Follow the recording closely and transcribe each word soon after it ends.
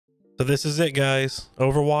So this is it, guys.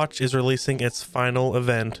 Overwatch is releasing its final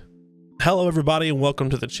event. Hello everybody and welcome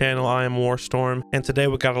to the channel. I am WarStorm, and today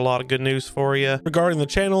we got a lot of good news for you regarding the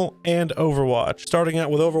channel and Overwatch. Starting out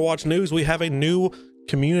with Overwatch news, we have a new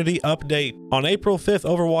community update. On April 5th,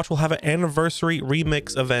 Overwatch will have an anniversary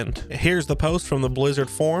remix event. Here's the post from the Blizzard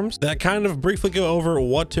forums that kind of briefly go over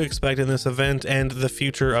what to expect in this event and the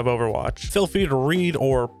future of Overwatch. Feel free to read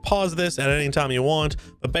or pause this at any time you want,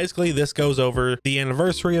 but basically this goes over the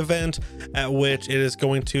anniversary event, at which it is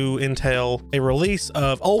going to entail a release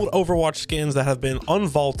of old Overwatch skins that have been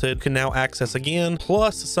unvaulted, can now access again,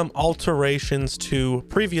 plus some alterations to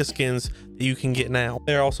previous skins you can get now.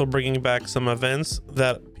 They're also bringing back some events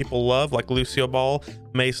that people love, like Lucio Ball,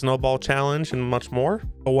 May Snowball Challenge, and much more.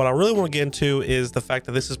 But what I really want to get into is the fact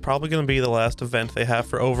that this is probably going to be the last event they have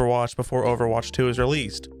for Overwatch before Overwatch 2 is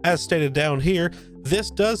released. As stated down here, this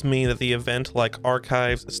does mean that the event like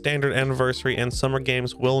Archives, Standard Anniversary, and Summer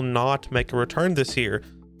Games will not make a return this year.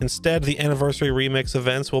 Instead, the Anniversary Remix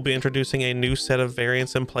events will be introducing a new set of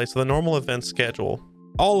variants in place of the normal event schedule,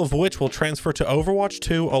 all of which will transfer to Overwatch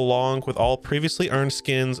 2 along with all previously earned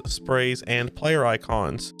skins, sprays, and player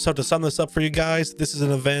icons. So to sum this up for you guys, this is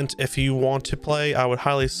an event if you want to play, I would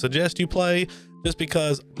highly suggest you play, just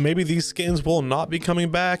because maybe these skins will not be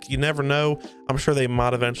coming back. You never know. I'm sure they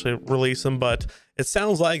might eventually release them, but it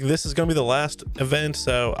sounds like this is going to be the last event,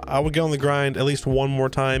 so I would go on the grind at least one more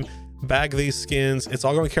time, bag these skins. It's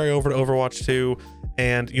all going to carry over to Overwatch 2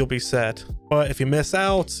 and you'll be set. But if you miss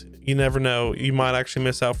out, you never know, you might actually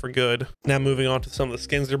miss out for good. Now moving on to some of the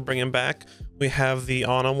skins they're bringing back, we have the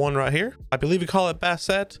Ana one right here. I believe you call it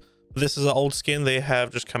Bassett. This is an old skin they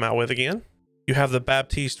have just come out with again. You have the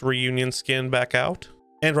Baptiste reunion skin back out,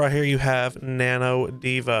 and right here you have Nano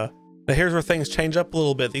Diva. Now here's where things change up a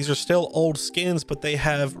little bit. These are still old skins, but they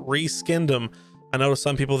have reskinned them. I know to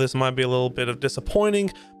some people this might be a little bit of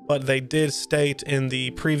disappointing, but they did state in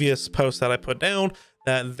the previous post that I put down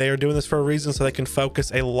that they're doing this for a reason, so they can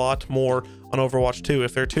focus a lot more on Overwatch 2.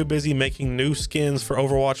 If they're too busy making new skins for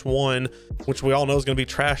Overwatch 1, which we all know is going to be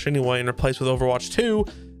trash anyway, and replaced with Overwatch 2,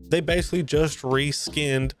 they basically just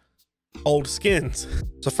reskinned old skins.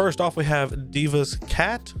 So first off, we have Diva's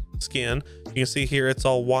cat skin. You can see here it's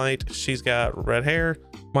all white. She's got red hair.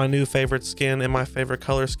 My new favorite skin and my favorite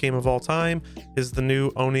color scheme of all time is the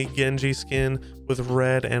new Oni Genji skin with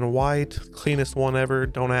red and white. Cleanest one ever,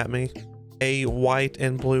 don't at me. A white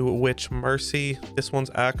and blue Witch Mercy. This one's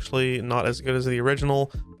actually not as good as the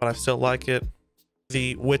original, but I still like it.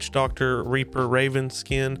 The Witch Doctor Reaper Raven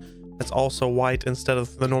skin, that's also white instead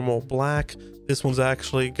of the normal black. This one's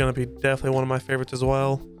actually gonna be definitely one of my favorites as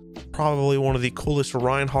well. Probably one of the coolest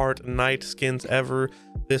Reinhardt Knight skins ever.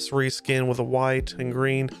 This reskin with a white and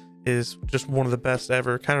green is just one of the best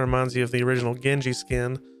ever. Kind of reminds you of the original Genji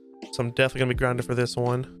skin, so I'm definitely gonna be grinding for this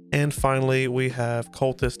one. And finally, we have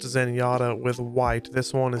Cultist Zenyatta with white.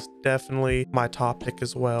 This one is definitely my top pick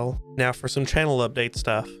as well. Now for some channel update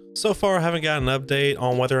stuff. So far, I haven't got an update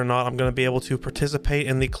on whether or not I'm going to be able to participate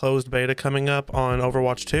in the closed beta coming up on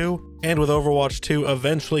Overwatch 2. And with Overwatch 2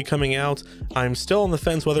 eventually coming out, I'm still on the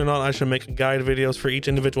fence whether or not I should make guide videos for each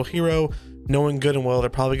individual hero, knowing good and well they're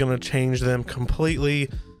probably going to change them completely.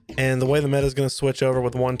 And the way the meta is going to switch over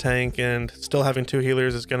with one tank and still having two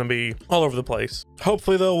healers is going to be all over the place.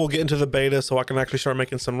 Hopefully though, we'll get into the beta so I can actually start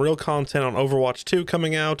making some real content on Overwatch 2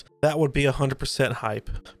 coming out. That would be 100% hype.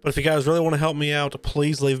 But if you guys really want to help me out,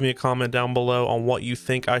 please leave me a comment down below on what you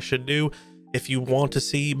think I should do. If you want to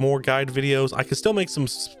see more guide videos, I can still make some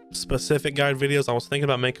specific guide videos. I was thinking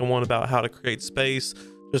about making one about how to create space,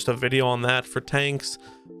 just a video on that for tanks.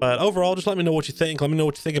 But overall, just let me know what you think. Let me know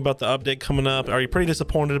what you think about the update coming up. Are you pretty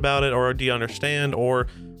disappointed about it, or do you understand, or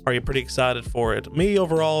are you pretty excited for it? Me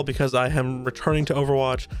overall, because I am returning to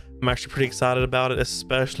Overwatch, I'm actually pretty excited about it,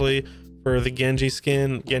 especially for the Genji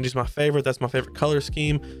skin. Genji's my favorite. That's my favorite color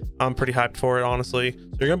scheme. I'm pretty hyped for it, honestly.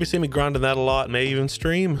 So you're gonna be seeing me grinding that a lot, maybe even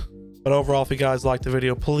stream. But overall, if you guys liked the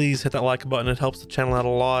video, please hit that like button. It helps the channel out a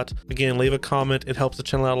lot. Again, leave a comment. It helps the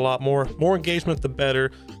channel out a lot more. More engagement, the better.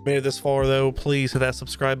 Made it this far, though. Please hit that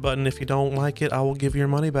subscribe button. If you don't like it, I will give you your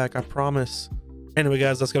money back. I promise. Anyway,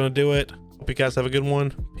 guys, that's going to do it. Hope you guys have a good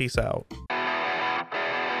one. Peace out.